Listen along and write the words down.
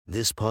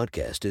This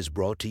podcast is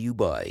brought to you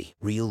by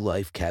Real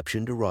Life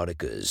Captioned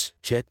Eroticas.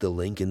 Check the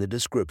link in the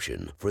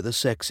description for the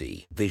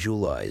sexy,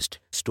 visualized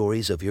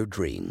stories of your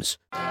dreams.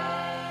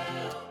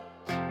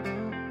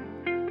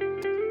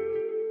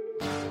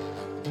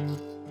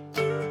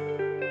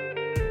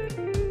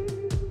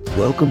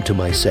 Welcome to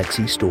my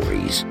sexy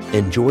stories.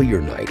 Enjoy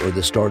your night or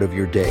the start of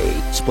your day,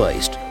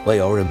 spiced by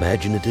our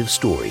imaginative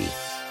story.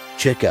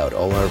 Check out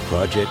all our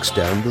projects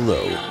down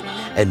below,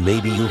 and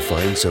maybe you'll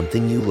find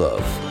something you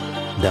love.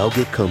 Now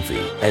get comfy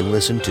and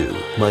listen to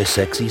my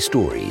sexy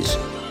stories.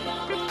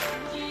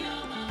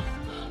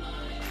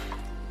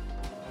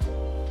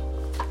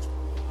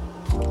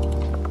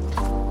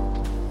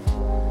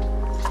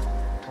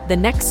 The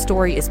next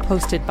story is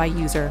posted by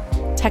user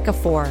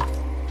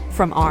Tekka4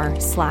 from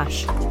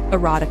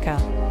r/erotica.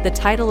 The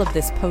title of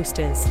this post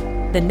is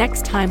 "The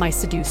Next Time I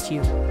Seduced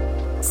You."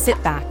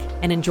 Sit back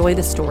and enjoy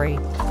the story.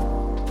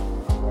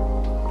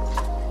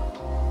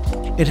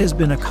 It has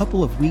been a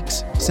couple of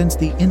weeks since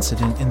the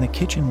incident in the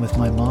kitchen with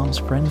my mom's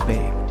friend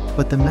Babe,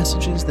 but the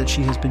messages that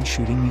she has been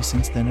shooting me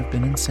since then have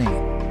been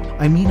insane.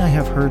 I mean, I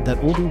have heard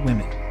that older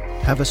women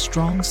have a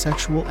strong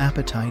sexual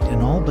appetite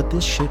and all, but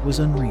this shit was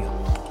unreal.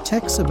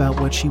 Texts about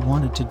what she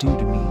wanted to do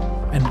to me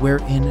and where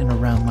in and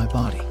around my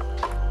body.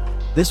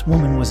 This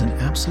woman was an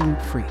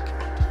absolute freak.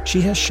 She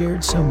has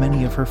shared so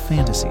many of her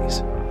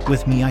fantasies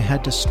with me, I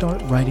had to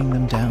start writing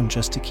them down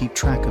just to keep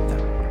track of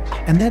them.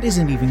 And that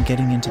isn't even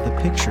getting into the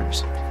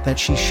pictures that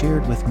she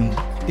shared with me.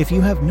 If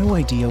you have no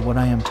idea what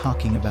I am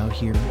talking about,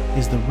 here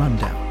is the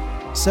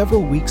rundown.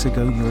 Several weeks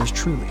ago, yours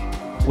truly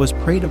was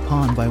preyed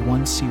upon by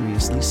one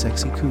seriously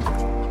sexy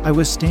cougar. I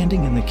was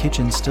standing in the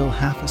kitchen still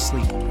half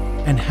asleep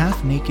and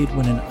half naked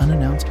when an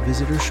unannounced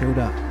visitor showed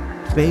up.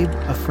 Babe,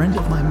 a friend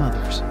of my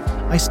mother's.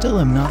 I still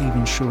am not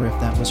even sure if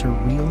that was her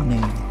real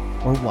name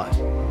or what.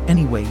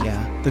 Anyway,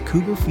 yeah, the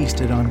cougar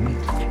feasted on me,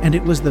 and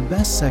it was the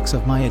best sex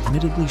of my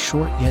admittedly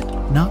short yet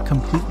not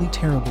completely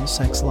terrible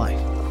sex life.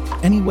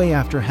 Anyway,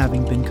 after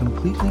having been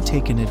completely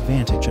taken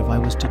advantage of, I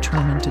was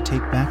determined to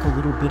take back a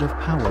little bit of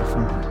power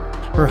from her.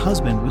 Her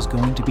husband was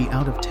going to be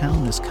out of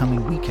town this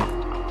coming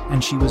weekend,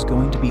 and she was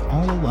going to be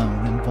all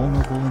alone and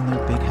vulnerable in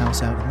their big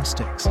house out in the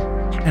sticks.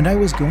 And I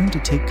was going to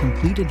take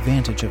complete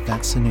advantage of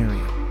that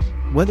scenario,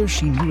 whether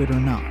she knew it or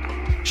not.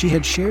 She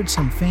had shared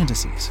some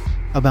fantasies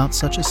about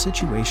such a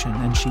situation,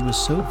 and she was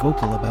so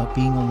vocal about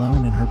being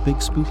alone in her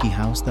big spooky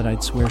house that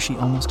I'd swear she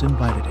almost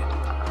invited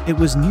it. It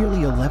was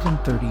nearly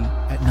 11:30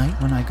 at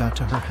night when I got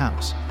to her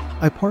house.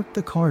 I parked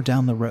the car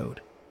down the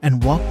road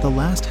and walked the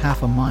last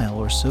half a mile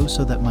or so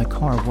that my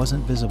car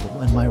wasn't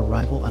visible and my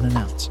arrival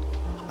unannounced.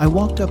 I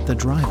walked up the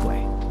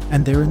driveway,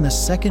 and there in the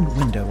second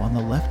window on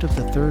the left of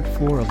the third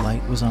floor, a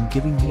light was on,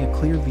 giving me a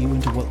clear view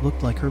into what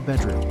looked like her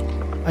bedroom.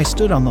 I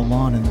stood on the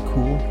lawn in the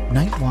cool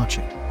night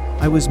watching.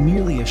 I was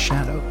merely a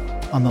shadow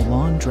on the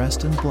lawn,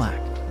 dressed in black,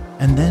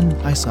 and then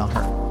I saw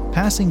her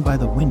passing by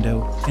the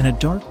window in a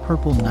dark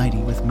purple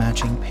nightie with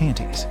matching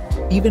panties.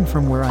 Even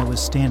from where I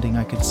was standing,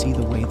 I could see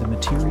the way the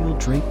material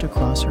draped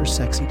across her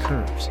sexy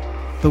curves,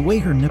 the way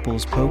her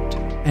nipples poked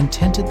and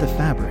tinted the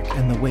fabric,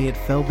 and the way it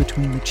fell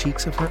between the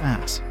cheeks of her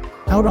ass.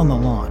 Out on the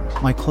lawn,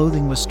 my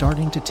clothing was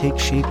starting to take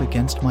shape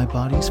against my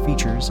body's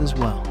features as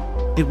well.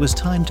 It was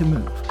time to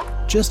move.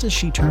 Just as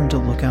she turned to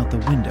look out the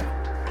window,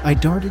 I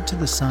darted to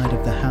the side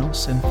of the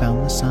house and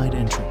found the side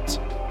entrance.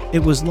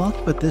 It was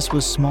locked, but this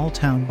was small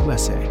town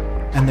USA,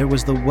 and there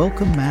was the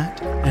welcome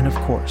mat, and of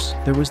course,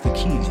 there was the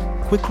key.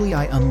 Quickly,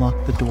 I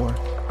unlocked the door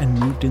and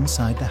moved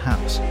inside the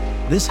house.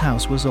 This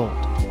house was old,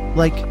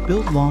 like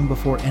built long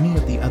before any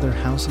of the other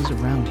houses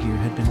around here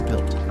had been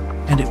built,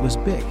 and it was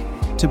big.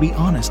 To be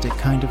honest, it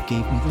kind of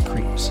gave me the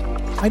creeps.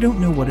 I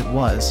don't know what it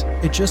was,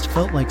 it just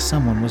felt like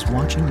someone was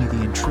watching me,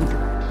 the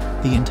intruder,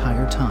 the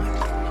entire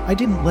time. I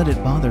didn't let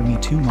it bother me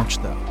too much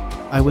though.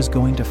 I was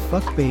going to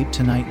fuck Babe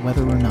tonight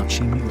whether or not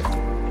she knew it.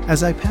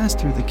 As I passed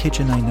through the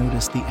kitchen, I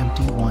noticed the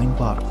empty wine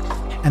bottle,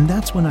 and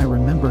that's when I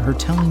remember her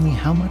telling me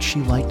how much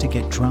she liked to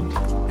get drunk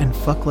and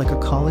fuck like a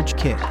college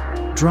kid.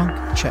 Drunk,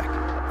 check.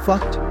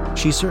 Fucked,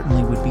 she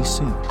certainly would be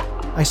soon.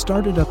 I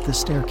started up the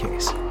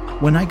staircase.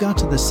 When I got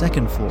to the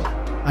second floor,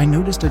 I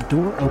noticed a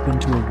door open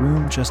to a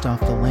room just off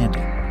the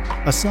landing.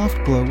 A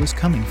soft glow was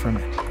coming from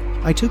it.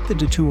 I took the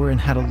detour and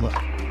had a look.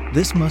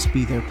 This must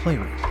be their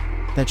playroom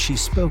that she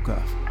spoke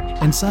of.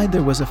 Inside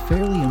there was a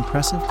fairly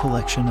impressive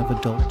collection of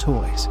adult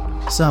toys.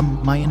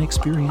 Some my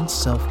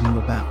inexperienced self knew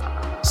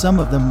about. Some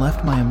of them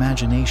left my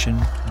imagination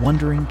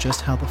wondering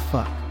just how the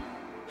fuck.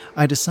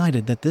 I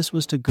decided that this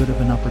was too good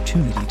of an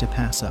opportunity to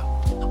pass up.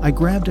 I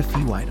grabbed a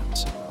few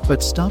items,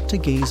 but stopped to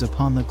gaze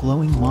upon the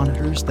glowing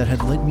monitors that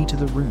had led me to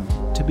the room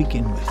to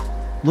begin with.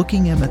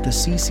 Looking at the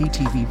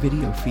CCTV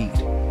video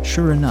feed,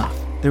 sure enough,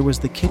 there was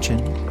the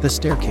kitchen, the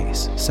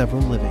staircase,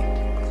 several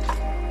living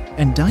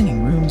and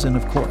dining rooms, and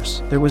of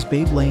course, there was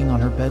Babe laying on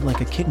her bed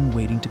like a kitten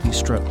waiting to be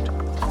stroked.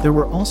 There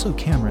were also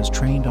cameras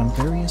trained on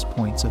various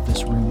points of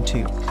this room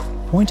too,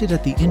 pointed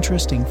at the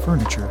interesting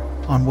furniture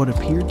on what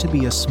appeared to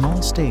be a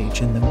small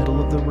stage in the middle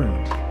of the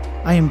room.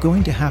 I am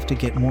going to have to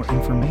get more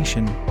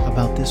information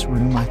about this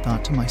room, I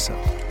thought to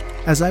myself.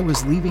 As I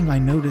was leaving, I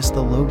noticed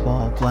the low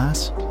ball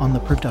glass on the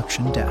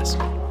production desk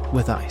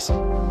with ice,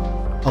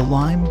 a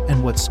lime,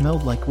 and what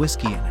smelled like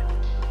whiskey in it.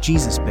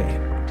 Jesus, babe,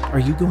 are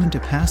you going to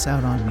pass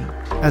out on me?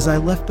 As I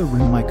left the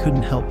room, I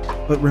couldn't help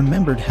but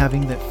remembered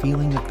having that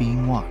feeling of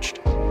being watched.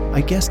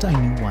 I guessed I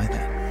knew why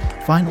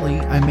then. Finally,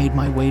 I made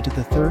my way to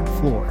the 3rd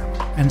floor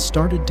and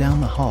started down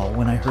the hall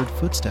when I heard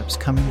footsteps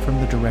coming from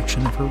the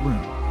direction of her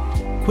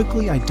room.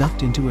 Quickly, I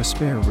ducked into a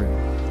spare room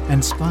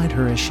and spied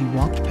her as she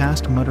walked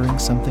past, muttering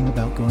something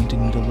about going to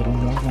need a little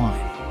more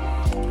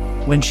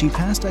wine. When she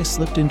passed, I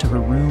slipped into her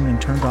room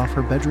and turned off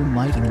her bedroom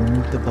light and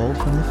removed the bulb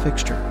from the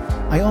fixture.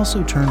 I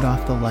also turned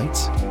off the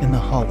lights in the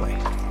hallway.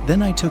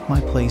 Then I took my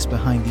place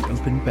behind the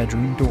open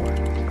bedroom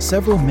door.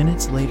 Several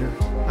minutes later,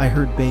 I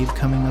heard Babe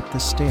coming up the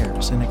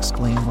stairs and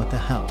exclaim, "What the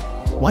hell?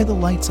 Why the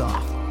lights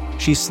off?"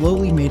 She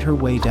slowly made her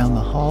way down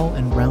the hall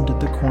and rounded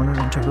the corner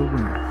into her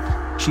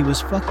room. She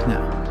was fucked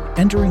now.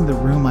 Entering the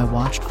room, I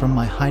watched from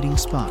my hiding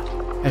spot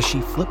as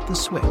she flipped the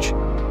switch.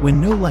 When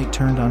no light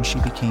turned on, she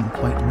became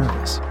quite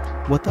nervous.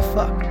 "What the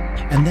fuck?"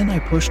 And then I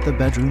pushed the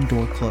bedroom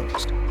door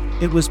closed.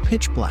 It was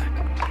pitch black,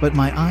 but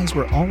my eyes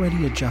were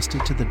already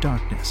adjusted to the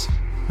darkness.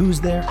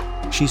 "Who's there?"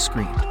 she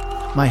screamed.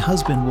 "My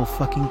husband will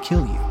fucking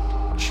kill you."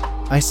 "Shh,"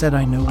 I said.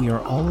 "I know we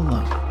are all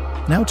alone.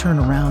 Now turn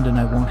around and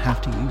I won't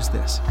have to use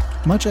this."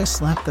 Much I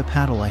slapped the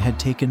paddle I had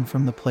taken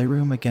from the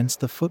playroom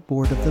against the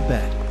footboard of the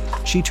bed.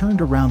 She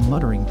turned around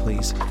muttering,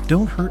 "Please,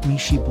 don't hurt me,"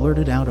 she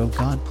blurted out. "Oh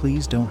God,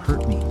 please don't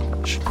hurt me."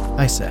 "Shh,"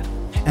 I said,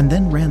 and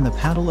then ran the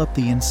paddle up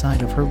the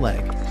inside of her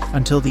leg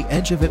until the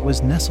edge of it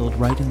was nestled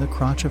right in the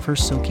crotch of her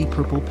silky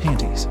purple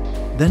panties.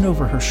 Then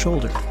over her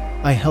shoulder,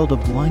 I held a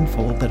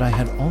blindfold that I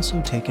had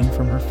also taken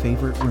from her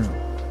favorite room.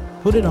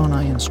 "Put it on,"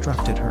 I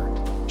instructed her.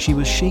 She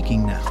was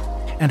shaking now,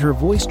 and her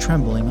voice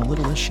trembling a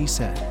little as she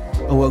said,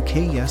 "Oh,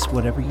 okay, yes,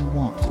 whatever you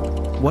want."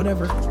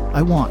 "Whatever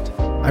I want,"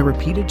 I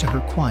repeated to her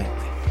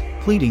quietly.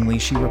 Pleadingly,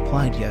 she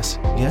replied, "Yes,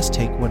 yes,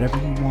 take whatever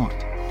you want.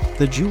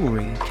 The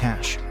jewelry,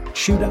 cash.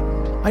 Shoot up."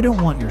 "I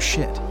don't want your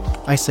shit,"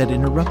 I said,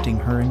 interrupting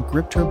her, and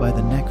gripped her by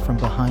the neck from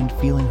behind,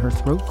 feeling her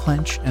throat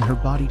clench and her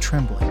body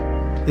trembling.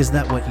 "Is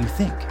that what you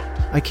think?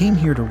 I came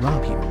here to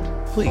rob you.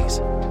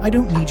 Please, I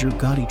don't need your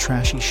gaudy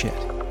trashy shit.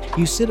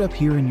 You sit up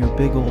here in your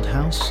big old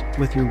house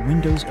with your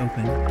windows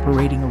open,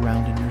 parading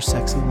around in your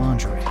sexy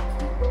lingerie.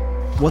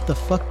 What the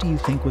fuck do you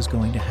think was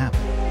going to happen?"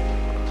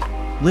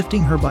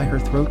 Lifting her by her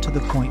throat to the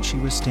point she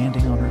was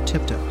standing on her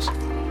tiptoes.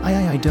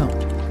 I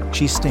don't,"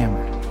 she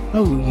stammered.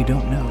 "Oh, you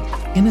don't know.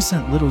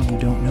 Innocent little you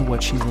don't know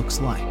what she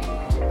looks like,"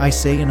 I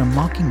say in a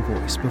mocking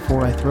voice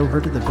before I throw her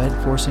to the bed,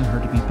 forcing her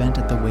to be bent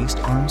at the waist,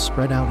 arms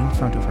spread out in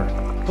front of her.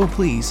 "Oh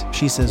please,"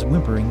 she says,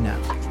 whimpering now.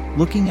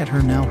 Looking at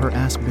her now, her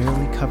ass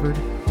barely covered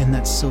in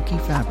that silky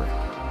fabric.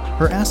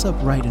 Her ass up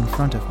right in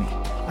front of me.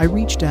 I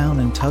reach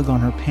down and tug on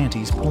her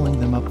panties, pulling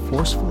them up,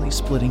 forcefully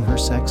splitting her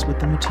sex with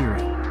the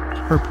material.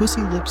 Her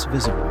pussy lips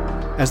visible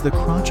as the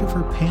crotch of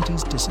her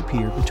panties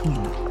disappear between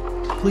them.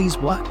 "Please,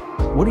 what?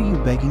 What are you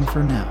begging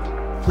for now?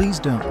 Please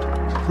don't.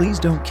 Please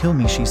don't kill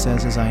me," she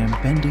says as I am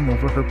bending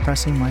over her,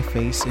 pressing my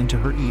face into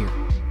her ear.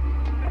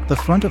 The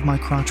front of my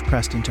crotch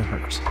pressed into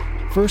hers.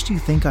 "First you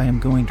think I am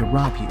going to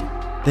rob you.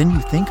 Then you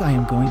think I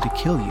am going to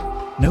kill you.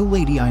 No,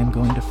 lady, I am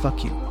going to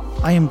fuck you.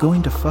 I am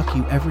going to fuck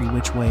you every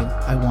which way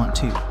I want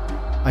to."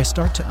 I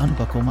start to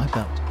unbuckle my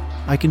belt.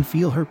 I can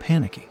feel her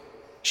panicking.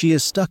 She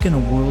is stuck in a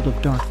world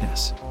of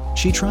darkness.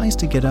 She tries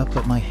to get up,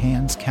 but my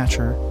hands catch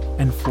her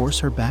and force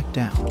her back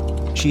down.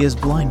 She is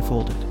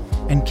blindfolded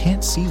and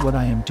can't see what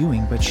I am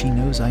doing, but she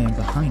knows I am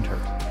behind her.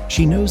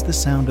 She knows the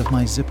sound of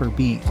my zipper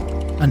being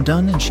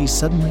undone, and she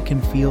suddenly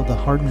can feel the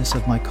hardness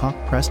of my cock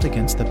pressed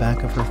against the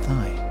back of her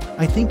thigh.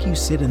 I think you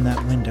sit in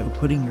that window,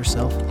 putting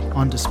yourself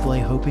on display,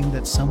 hoping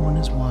that someone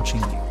is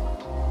watching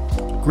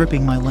you.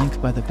 Gripping my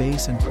length by the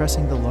base and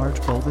pressing the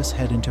large bulbous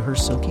head into her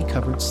silky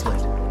covered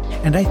slit.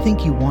 "And I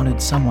think you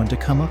wanted someone to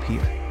come up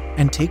here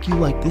and take you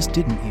like this,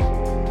 didn't you?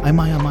 I'm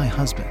my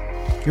husband.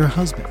 Your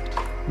husband.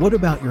 What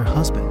about your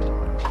husband?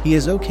 He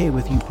is okay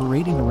with you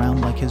parading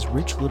around like his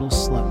rich little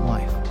slut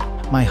wife.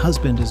 My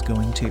husband is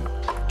going too."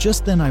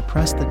 Just then I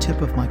pressed the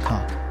tip of my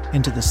cock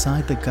into the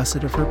side, the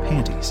gusset of her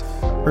panties.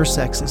 Her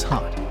sex is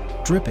hot,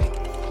 dripping.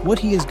 What,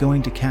 he is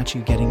going to catch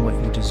you getting what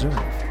you deserve?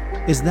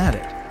 Is that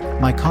it?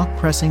 My cock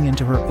pressing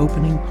into her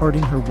opening,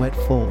 parting her wet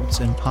folds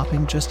and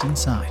popping just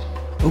inside.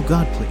 "Oh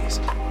God, please.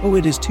 Oh,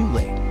 it is too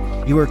late.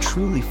 You are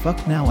truly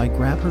fucked now." I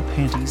grab her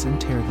panties and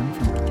tear them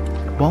from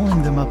her.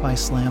 Balling them up, I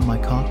slam my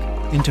cock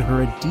into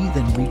her a D,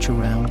 then reach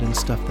around and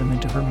stuff them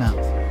into her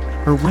mouth.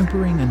 Her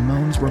whimpering and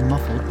moans were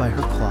muffled by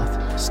her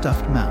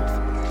cloth-stuffed mouth.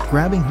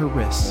 Grabbing her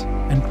wrists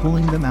and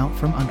pulling them out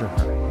from under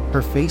her,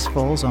 her face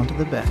falls onto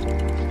the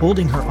bed,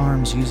 holding her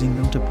arms, using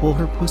them to pull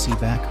her pussy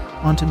back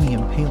onto me,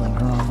 impaling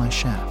her on my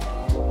shaft.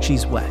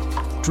 She's wet,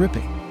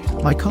 dripping,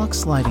 my cock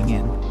sliding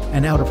in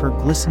and out of her,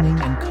 glistening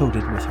and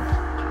coated with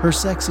her. Her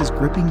sex is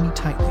gripping me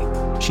tightly.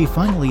 She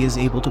finally is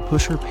able to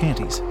push her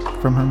panties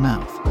from her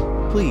mouth.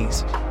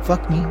 "Please,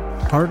 fuck me,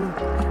 harder.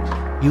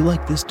 You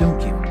like this,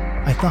 don't you?"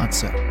 "I thought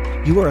so.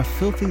 You are a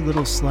filthy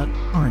little slut,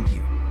 aren't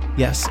you?"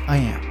 "Yes, I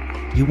am.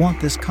 You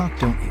want this cock,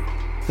 don't you?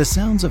 The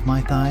sounds of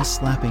my thighs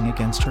slapping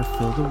against her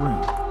fill the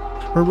room.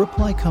 Her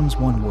reply comes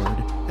one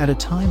word at a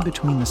time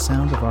between the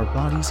sound of our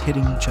bodies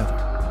hitting each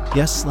other.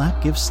 Yes,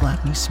 slap, give,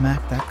 slap me,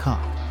 smack that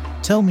cock.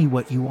 Tell me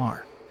what you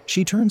are.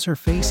 She turns her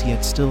face,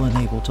 yet still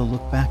unable to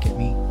look back at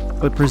me,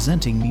 but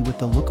presenting me with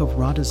the look of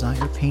raw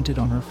desire painted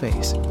on her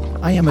face.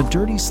 I am a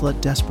dirty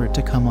slut desperate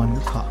to come on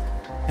your cock.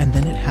 And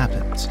then it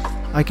happens.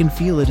 I can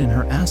feel it in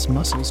her ass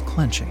muscles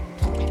clenching.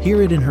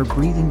 Hear it in her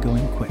breathing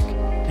going quick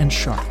and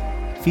sharp.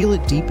 Feel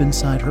it deep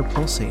inside her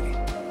pulsating.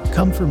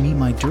 Come for me,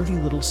 my dirty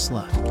little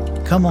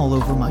slut. Come all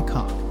over my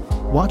cock.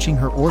 Watching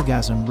her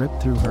orgasm rip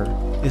through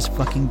her is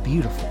fucking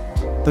beautiful.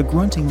 The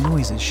grunting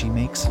noises she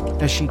makes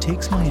as she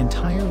takes my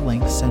entire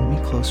length send me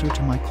closer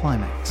to my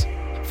climax.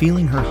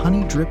 Feeling her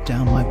honey drip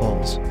down my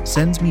balls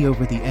sends me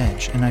over the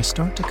edge and I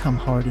start to come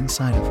hard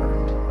inside of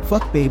her.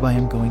 Fuck babe, I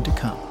am going to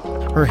come.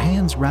 Her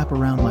hands wrap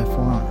around my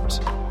forearms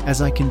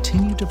as I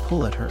continue to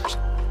pull at hers.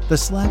 The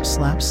slap,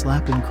 slap,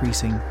 slap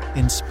increasing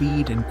in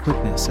speed and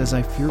quickness as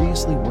I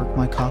furiously work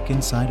my cock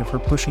inside of her,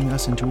 pushing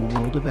us into a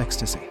world of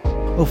ecstasy.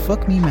 Oh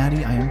fuck me,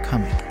 Maddie, I am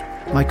coming.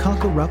 My cock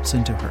erupts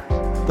into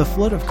her. The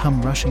flood of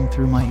cum rushing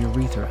through my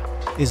urethra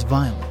is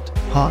violent,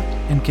 hot,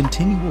 and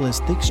continual as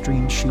thick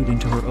streams shoot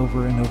into her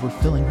over and over,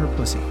 filling her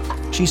pussy.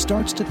 She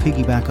starts to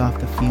piggyback off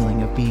the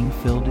feeling of being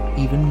filled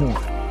even more.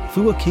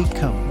 Fua cake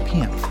cum,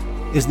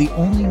 piemph, is the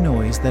only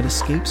noise that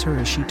escapes her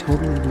as she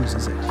totally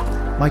loses it.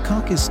 My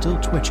cock is still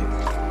twitching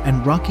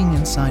and rocking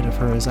inside of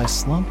her as I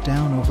slump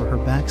down over her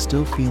back,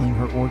 still feeling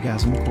her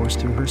orgasm course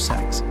through her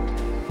sex,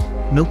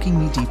 milking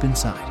me deep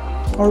inside.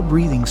 Our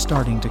breathing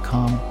starting to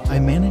calm, I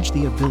manage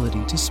the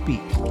ability to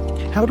speak.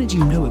 How did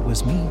you know it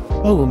was me?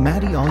 Oh,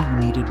 Maddie, all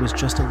you needed was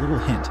just a little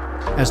hint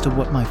as to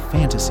what my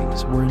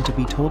fantasies were, and to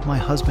be told my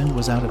husband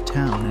was out of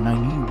town, and I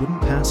knew you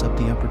wouldn't pass up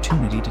the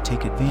opportunity to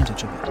take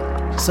advantage of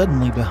it.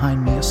 Suddenly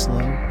behind me, a slow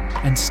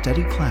and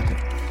steady clapping.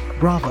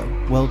 Bravo,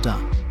 well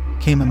done,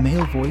 came a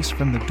male voice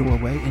from the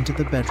doorway into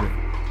the bedroom.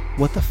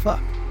 What the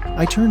fuck?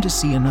 I turned to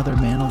see another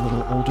man a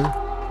little older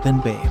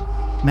than Babe.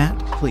 Matt,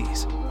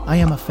 please. I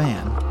am a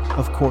fan.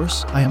 Of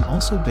course, I am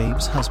also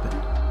Babe's husband.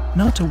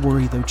 Not to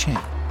worry though,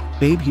 champ.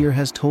 Babe here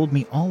has told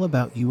me all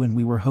about you and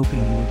we were hoping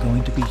you were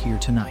going to be here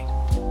tonight.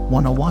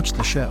 Wanna watch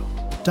the show? ...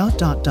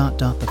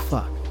 The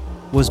fuck?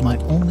 Was my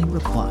only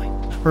reply.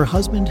 Her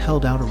husband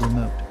held out a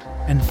remote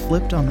and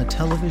flipped on the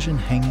television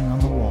hanging on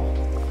the wall.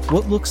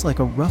 What looks like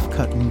a rough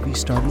cut movie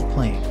started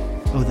playing.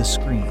 Oh, the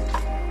screen.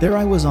 There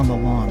I was on the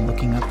lawn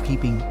looking up,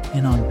 peeping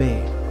in on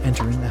Babe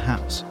entering the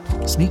house,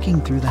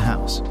 sneaking through the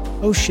house.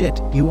 Oh shit,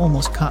 you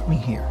almost caught me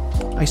here.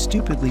 I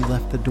stupidly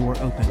left the door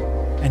open,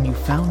 and you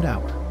found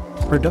our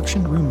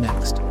production room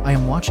next. I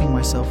am watching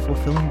myself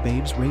fulfilling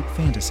Babe's rape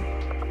fantasy,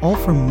 all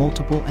from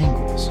multiple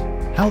angles.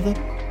 How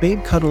the...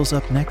 Babe cuddles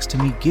up next to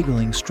me,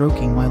 giggling,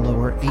 stroking my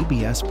lower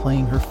abs,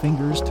 playing her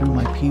fingers through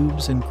my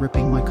pubes and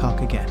gripping my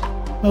cock again.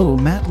 Oh,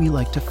 Matt, we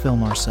like to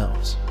film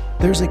ourselves.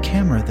 There's a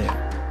camera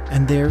there,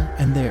 and there,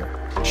 and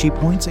there. She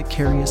points at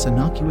curious,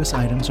 innocuous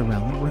items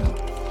around the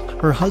room.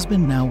 Her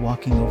husband now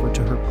walking over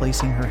to her,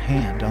 placing her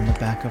hand on the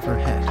back of her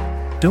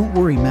head. Don't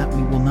worry, Matt,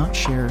 we will not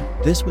share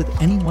this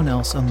with anyone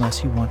else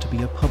unless you want to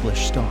be a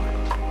published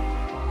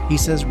star, he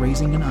says,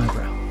 raising an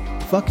eyebrow.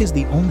 Fuck is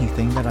the only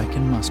thing that I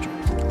can muster.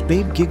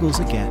 Babe giggles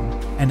again,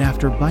 and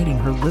after biting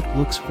her lip,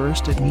 looks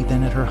first at me,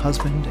 then at her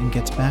husband, and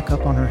gets back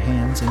up on her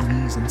hands and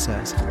knees and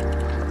says,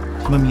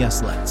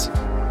 yes, let's.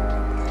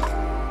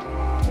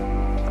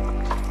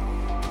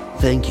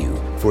 Thank you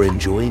for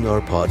enjoying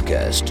our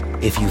podcast.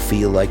 If you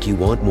feel like you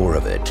want more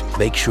of it,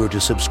 make sure to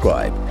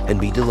subscribe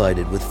and be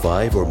delighted with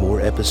 5 or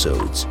more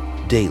episodes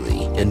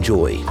daily.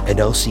 Enjoy, and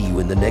I'll see you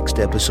in the next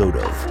episode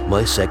of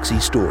My Sexy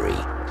Story.